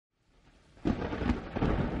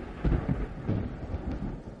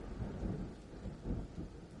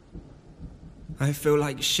I feel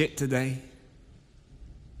like shit today.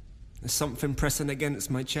 There's something pressing against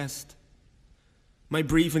my chest. My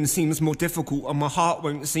breathing seems more difficult and my heart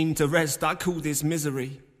won't seem to rest. I call this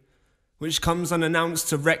misery, which comes unannounced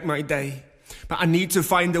to wreck my day. But I need to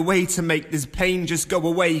find a way to make this pain just go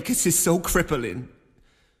away, 'cause it's so crippling.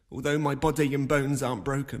 Although my body and bones aren't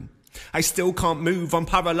broken, I still can't move, I'm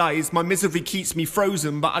paralysed. My misery keeps me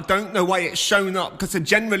frozen, but I don't know why it's shown up, 'cause I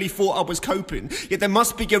generally thought I was coping. Yet there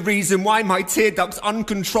must be a reason why my tear ducts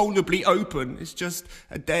uncontrollably open. It's just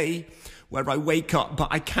a day where I wake up but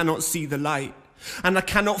I cannot see the light. And I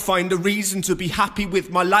cannot find a reason to be happy with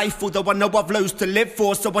my life, although I know I've loads to live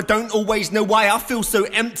for, so I don't always know why I feel so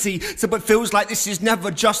empty. So it feels like this is never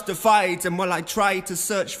justified. And while I try to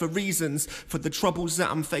search for reasons for the troubles that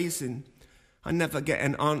I'm facing, I never get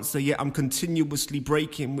an answer, yet I'm continuously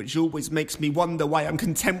breaking, which always makes me wonder why I'm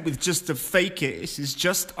content with just to fake it. This is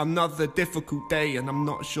just another difficult day and I'm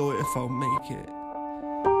not sure if I'll make it.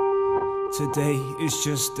 Today is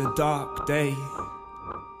just a dark day.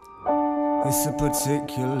 It's a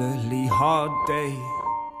particularly hard day.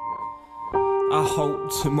 I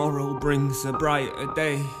hope tomorrow brings a brighter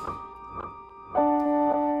day.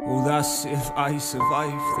 Well, that's if I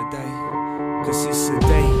survive the day. 'Cause it's a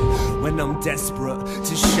day when I'm desperate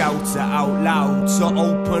to shout it out loud, to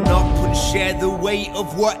open up and share the weight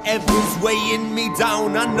of whatever's weighing me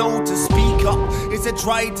down. I know to speak up is a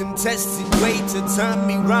tried and tested way to turn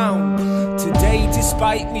me round. Today,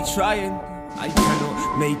 despite me trying, I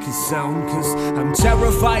cannot make a sound, 'cause I'm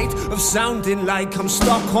terrified of sounding like I'm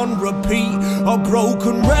stuck on repeat. A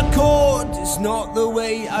broken record is not the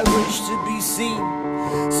way I wish to be seen.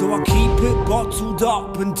 So I keep it bottled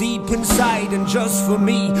up and deep inside and just for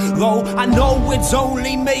me. Though I know it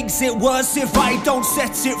only makes it worse if I don't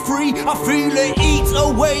set it free. I feel it eat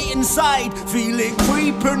away inside, feel it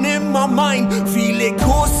creeping in my mind, feel it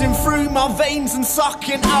coursing through my veins and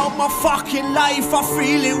sucking out my fucking life. I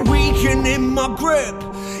feel it weakening my grip,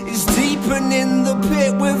 it's deepening the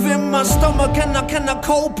pit within my stomach, and I cannot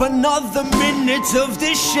cope another minute of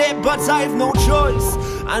this shit. But I've no choice,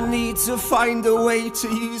 I need to find a way to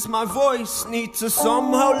use my voice. Need to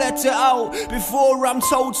somehow let it out before I'm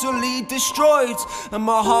totally destroyed and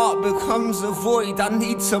my heart becomes a void. I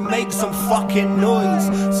need to make some fucking noise,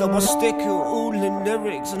 so I stick it all in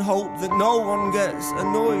lyrics and hope that no one gets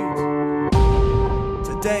annoyed.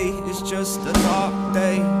 Today is just a dark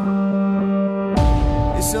day.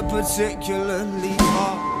 It's a particularly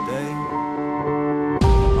hard day.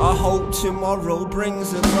 I hope tomorrow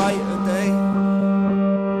brings a brighter day.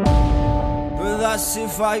 But that's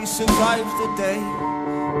if I survive the day.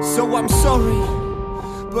 So I'm sorry,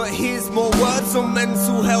 but here's more words on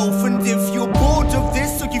mental health. And if you're bored of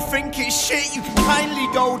this or you think it's shit, you can kindly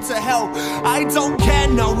go to hell. I don't care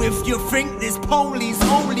now if you think this police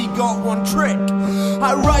only got one trick.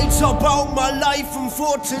 I write about my life, and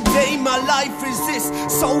for today my life is this.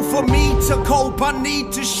 So for me to cope, I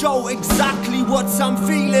need to show exactly what I'm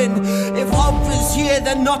feeling. If others hear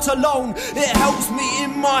they're not alone, it helps me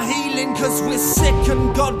in my healing. 'Cause we're sick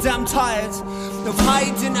and goddamn tired of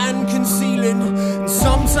hiding and concealing, and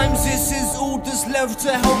sometimes this is all that's left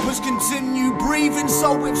to help us continue breathing.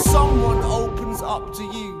 So if someone opens up to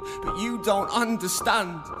you but you don't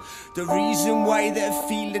understand the reason why they're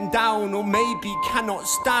feeling down or maybe cannot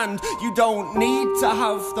stand, you don't need to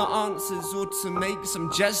have the answers or to make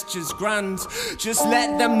some gestures grand. Just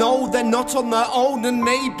let them know they're not on their own, and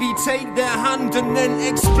maybe take their hand and then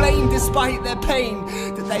explain despite their pain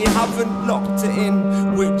that they haven't locked it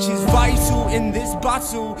in, which is vital in this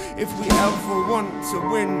battle if we ever want to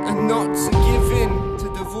win, and not to give in to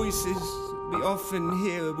the voices we often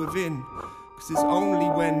hear within. 'Cause it's only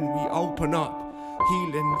when we open up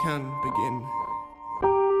healing can begin.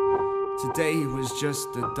 Today was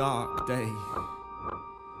just a dark day,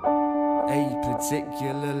 a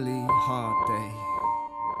particularly hard day.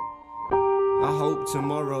 I hope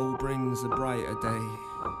tomorrow brings a brighter day,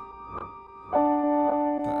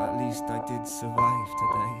 but at least I did survive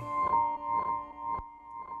today.